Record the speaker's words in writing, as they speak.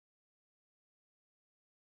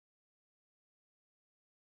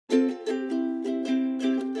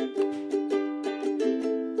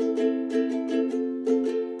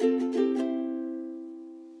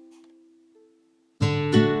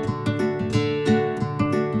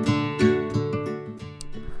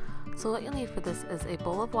what you'll need for this is a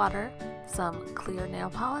bowl of water, some clear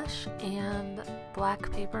nail polish, and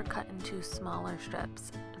black paper cut into smaller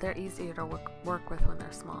strips. They're easier to work with when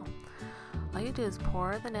they're small. All you do is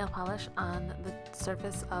pour the nail polish on the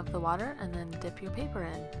surface of the water and then dip your paper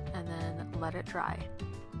in and then let it dry.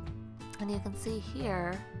 And you can see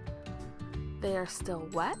here they are still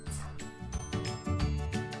wet.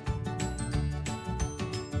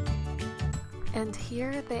 And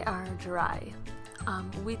here they are dry.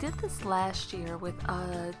 We did this last year with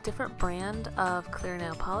a different brand of clear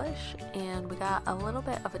nail polish and we got a little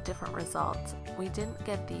bit of a different result. We didn't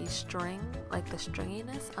get the string, like the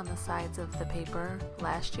stringiness on the sides of the paper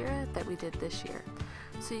last year that we did this year.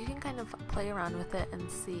 So you can kind of play around with it and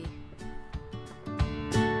see.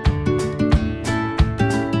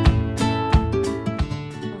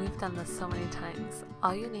 We've done this so many times.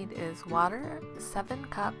 All you need is water, 7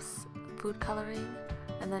 cups, food coloring,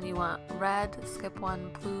 and then you want red, skip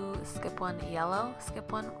one, blue, skip one, yellow,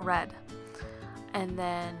 skip one, red, and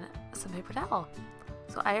then some paper towel.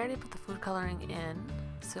 So I already put the food coloring in,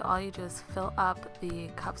 so all you do is fill up the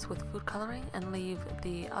cups with food coloring and leave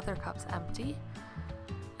the other cups empty,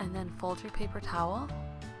 and then fold your paper towel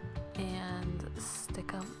and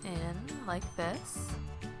stick them in like this.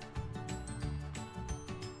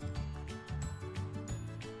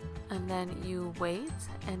 And then you wait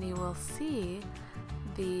and you will see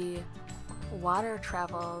the water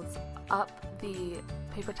travels up the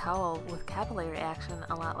paper towel with capillary action,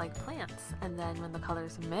 a lot like plants. And then when the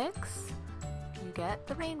colors mix, you get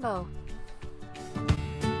the rainbow.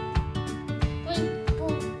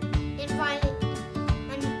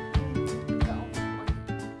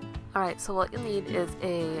 Alright, so what you'll need is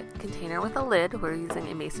a container with a lid. We're using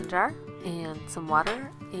a mason jar, and some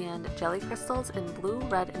water and jelly crystals in blue,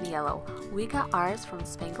 red, and yellow. We got ours from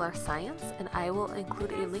Spangler Science, and I will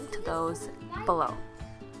include a link to those below.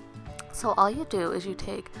 So all you do is you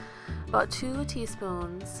take about 2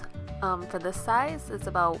 teaspoons. For this size, it's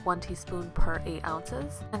about 1 teaspoon per 8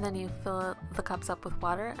 ounces, and then you fill the cups up with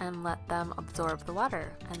water and let them absorb the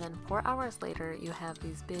water. And then 4 hours later, you have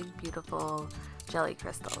these big, beautiful jelly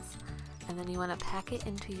crystals. And then you want to pack it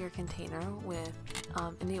into your container with,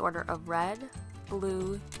 in the order of red,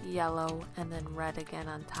 blue, yellow, and then red again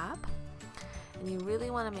on top. And you really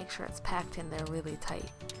want to make sure it's packed in there really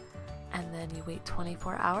tight. And then you wait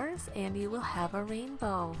 24 hours and you will have a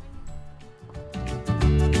rainbow.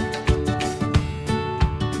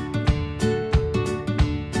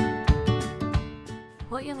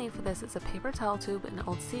 What you'll need for this is a paper towel tube, an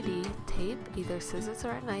old CD, tape, either scissors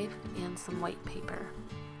or a knife, and some white paper.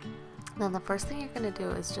 Then the first thing you're going to do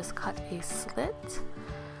is just cut a slit.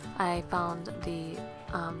 I found the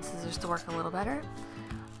scissors to work a little better.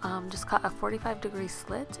 Just cut a 45-degree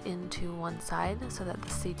slit into one side so that the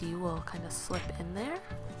CD will kind of slip in there.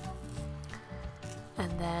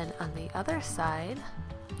 And then on the other side,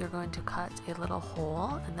 you're going to cut a little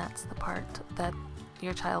hole, and that's the part that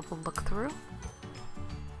your child will look through.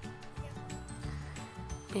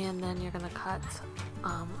 And then you're going to cut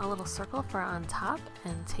a little circle for on top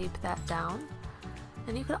and tape that down.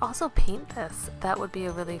 And you could also paint this. That would be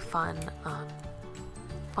a really fun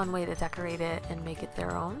way to decorate it and make it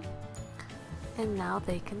their own. And now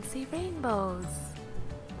they can see rainbows.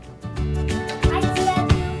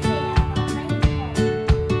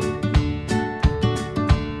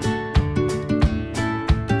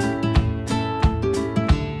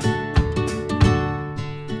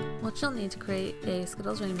 What you'll need to create a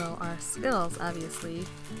Skittles rainbow are Skittles, obviously,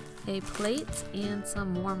 a plate, and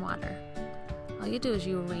some warm water. All you do is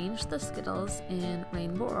you arrange the Skittles in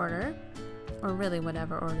rainbow order, or really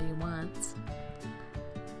whatever order you want,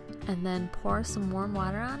 and then pour some warm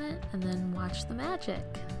water on it and then watch the magic.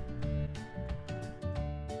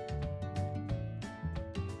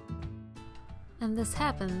 And this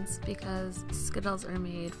happens because Skittles are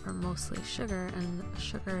made from mostly sugar, and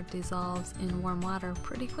sugar dissolves in warm water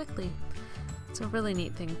pretty quickly. It's a really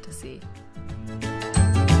neat thing to see.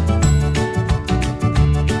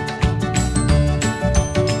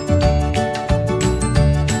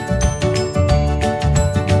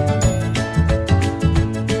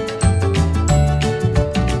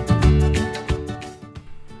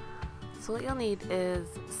 So what you'll need is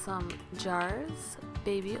some jars,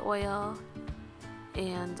 baby oil,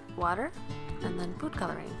 and water, and then food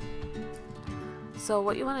coloring. So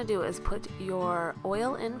what you want to do is put your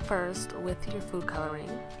oil in first with your food coloring,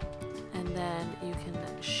 and then you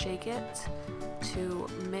can shake it to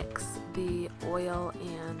mix the oil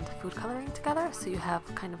and food coloring together so you have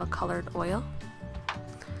kind of a colored oil.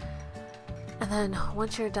 And then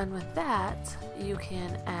once you're done with that, you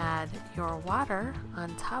can add your water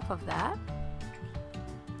on top of that.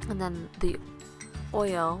 And then the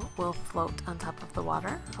oil will float on top of the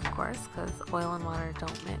water, of course, because oil and water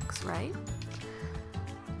don't mix, right?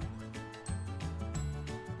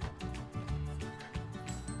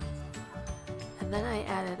 And then I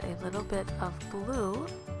added a little bit of blue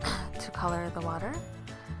to color the water.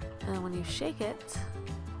 And when you shake it,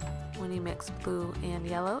 when you mix blue and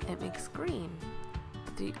yellow, it makes green.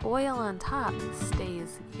 But the oil on top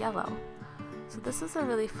stays yellow. So this is a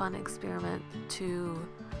really fun experiment to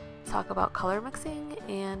talk about color mixing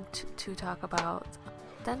and to talk about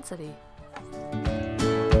density.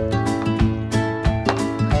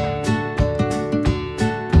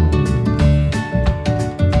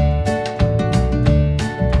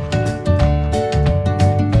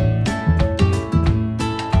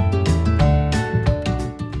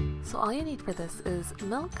 So all you need for this is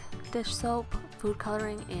milk, dish soap, food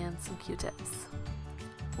coloring, and some Q-tips.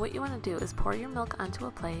 What you want to do is pour your milk onto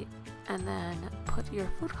a plate and then put your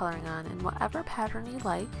food coloring on in whatever pattern you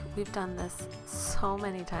like. We've done this so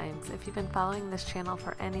many times. If you've been following this channel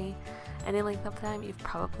for any length of time, you've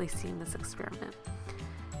probably seen this experiment.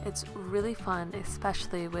 It's really fun,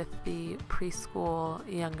 especially with the preschool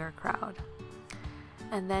younger crowd.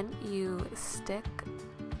 And then you stick,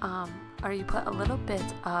 or you put a little bit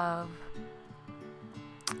of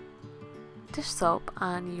dish soap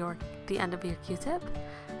on the end of your Q-tip,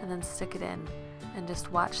 and then stick it in and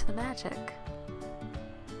just watch the magic.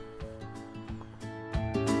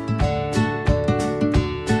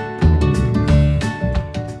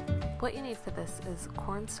 What you need for this is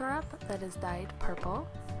corn syrup that is dyed purple,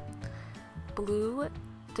 blue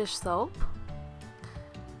dish soap,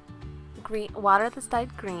 green water that's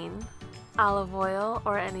dyed green, olive oil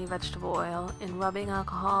or any vegetable oil, and rubbing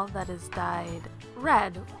alcohol that is dyed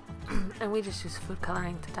red. And we just use food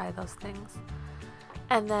coloring to dye those things.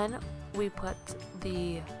 And then we put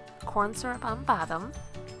the corn syrup on bottom.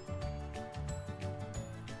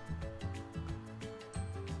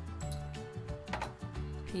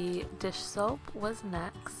 The dish soap was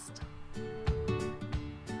next.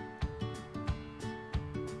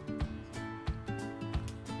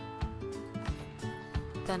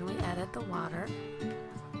 Then we added the water.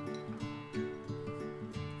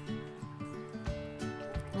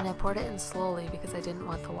 And I poured it in slowly because I didn't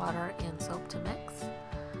want the water and soap to mix.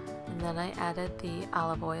 And then I added the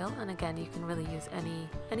olive oil, and again, you can really use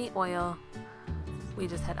any oil. We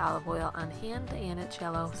just had olive oil on hand and it's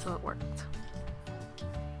yellow, so it worked.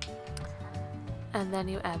 And then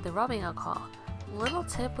you add the rubbing alcohol. Little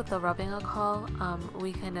tip with the rubbing alcohol,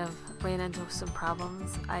 we kind of ran into some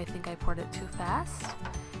problems. I think I poured it too fast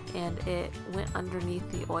and it went underneath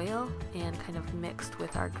the oil and kind of mixed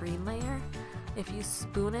with our green layer. If you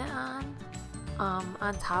spoon it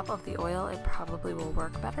on top of the oil, it probably will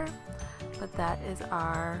work better. But that is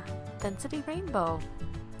our density rainbow.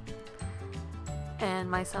 And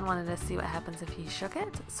my son wanted to see what happens if he shook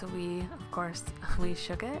it, so we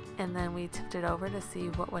shook it, and then we tipped it over to see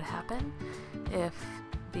what would happen if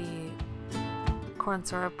the corn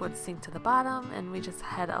syrup would sink to the bottom, and we just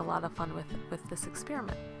had a lot of fun with this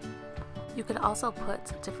experiment. You could also put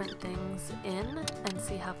different things in and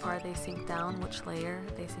see how far they sink down, which layer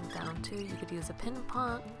they sink down to. You could use a ping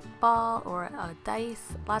pong ball or a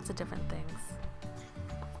dice, lots of different things.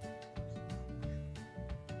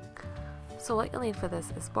 So what you'll need for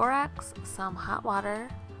this is borax, some hot water,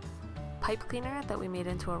 pipe cleaner that we made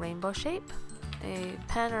into a rainbow shape, a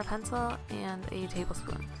pen or pencil, and a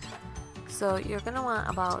tablespoon. So you're going to want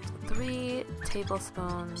about 3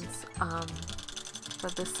 tablespoons for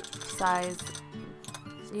this size.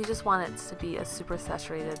 You just want it to be a super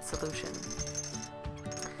saturated solution.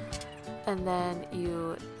 And then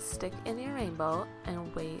you stick in your rainbow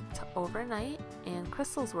and wait overnight, and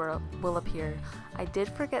crystals will appear. I did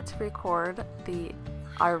forget to record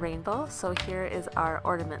our rainbow, so here is our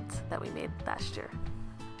ornament that we made last year.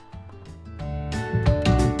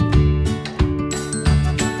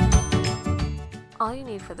 All you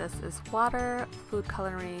need for this is water, food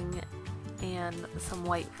coloring, and some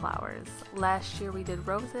white flowers. Last year we did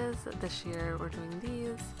roses, this year we're doing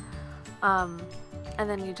these. And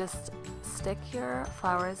then you just stick your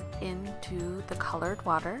flowers into the colored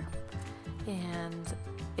water, and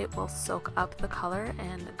it will soak up the color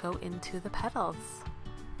and go into the petals.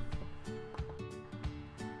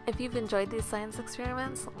 If you've enjoyed these science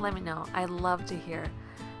experiments, let me know. I'd love to hear.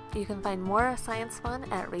 You can find more science fun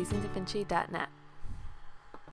at raisingdavinci.net.